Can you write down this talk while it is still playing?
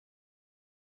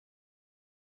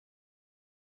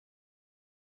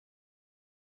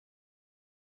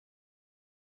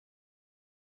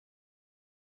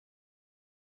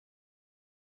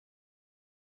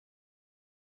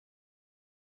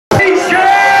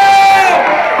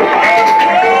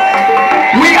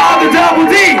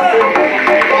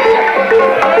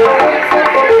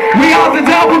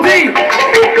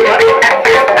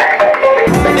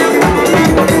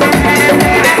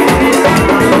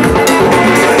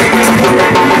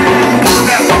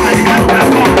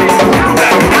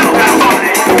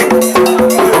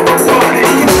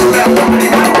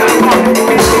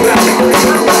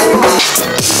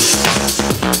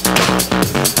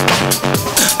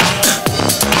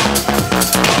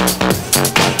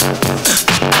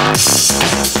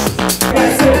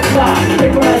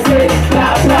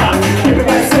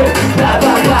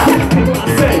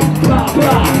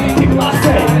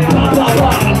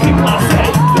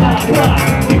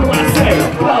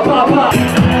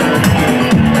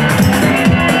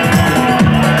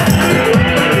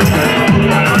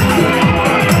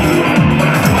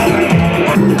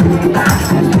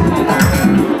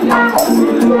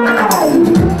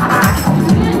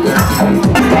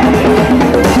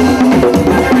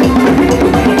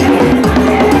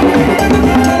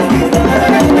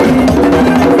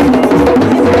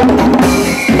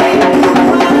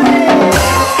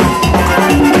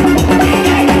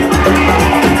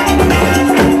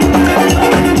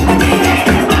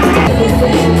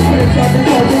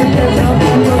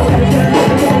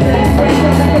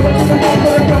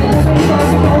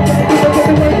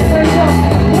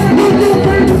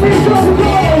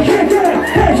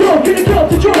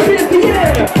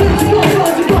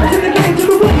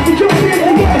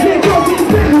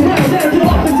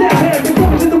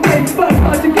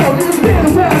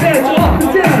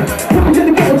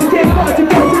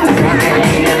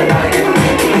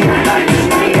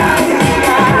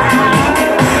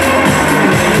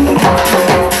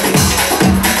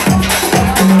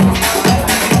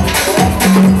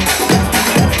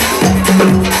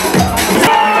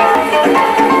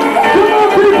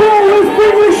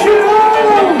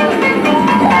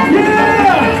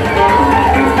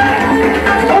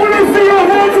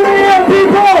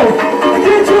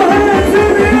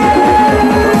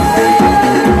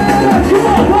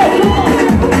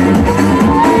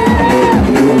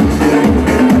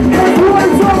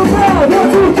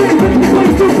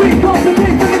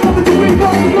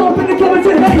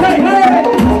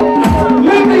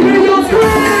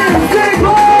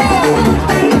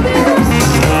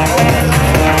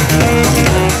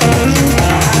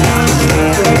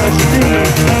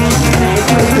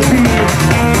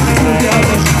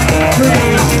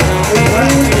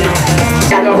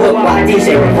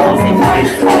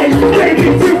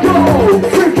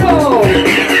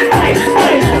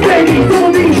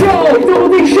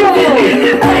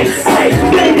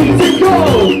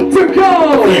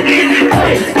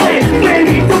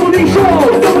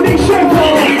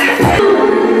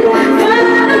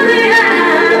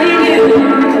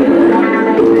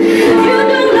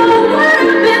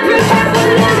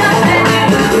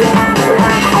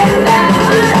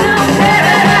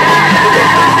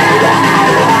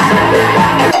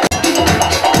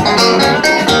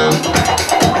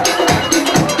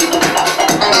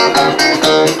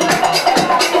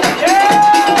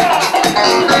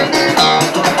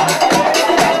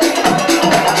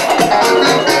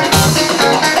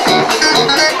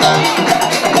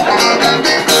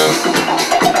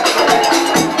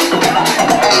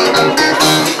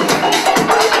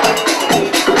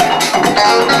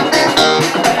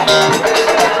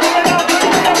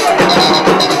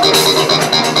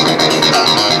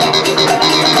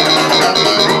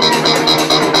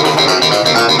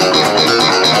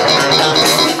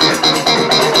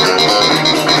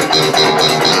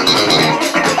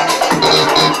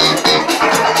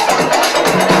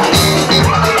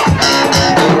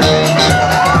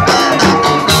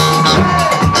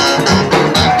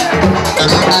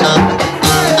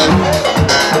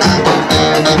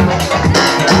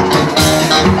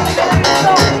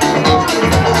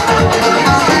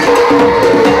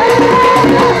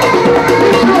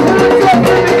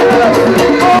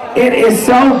It is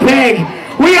so big.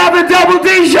 We have a Double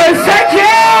D show. Thank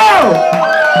you!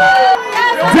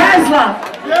 Dazzler.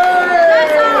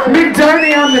 Mick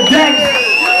Doney on the decks.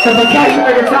 The percussion,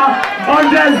 the guitar.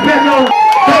 On Daz Bendel.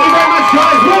 Thank you very much,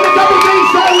 guys. We're the Double D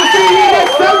show. We'll see you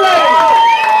next Sunday.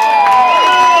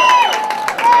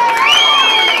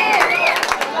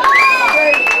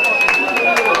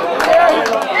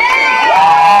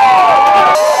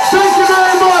 Thank you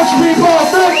very much, people.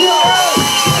 Thank you.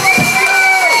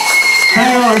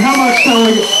 Hang on, how much time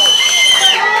we got?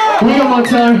 We got more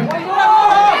time.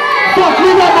 Fuck, we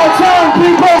got more time,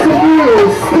 people!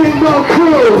 Years, Steamboat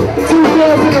Crew,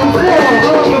 2004,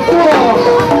 on the floor.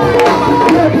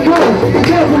 Never go,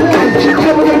 never win,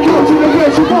 never gonna go to the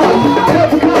way you want.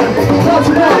 Never go, what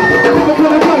you want, never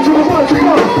gonna go to the what you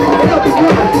want. Never go,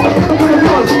 never gonna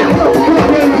go, never go,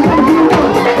 never you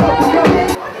want.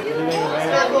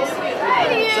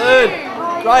 Dude,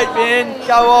 great man,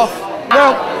 go off.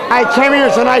 Well, I came here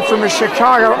tonight from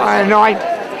Chicago, Illinois.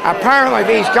 Apparently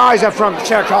these guys are from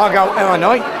Chicago,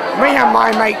 Illinois. Me and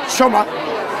my mate Summer,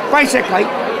 basically,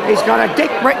 he's got a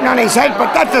dick written on his head,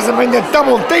 but that doesn't mean the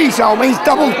Double D show means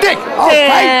double dick. Okay?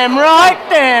 Damn right,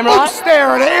 damn right. Oops,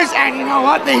 there it is, and you know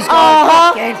what? These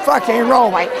guys fucking roll,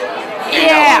 mate.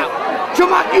 Yeah.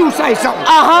 Summer, you say something.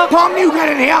 Tom, you get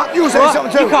in here, you say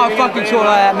something too. You can't fucking talk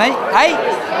like that, mate. Hey?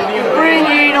 Bring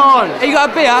it on. You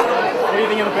got a beer? What do you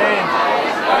think of the band?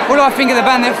 What do I think of the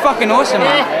band? They're fucking awesome,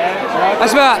 mate.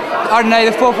 That's about, I don't know,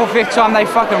 the 4th or 5th time they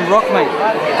fucking rock, mate.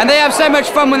 And they have so much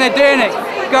fun when they're doing it.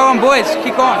 Go on, boys,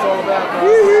 kick on.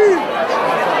 Woohoo!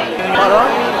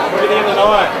 What do you think of the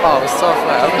night? Oh, it was tough,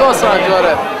 mate. Of course I enjoyed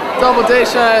it. Double D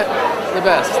show, the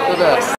best, the best.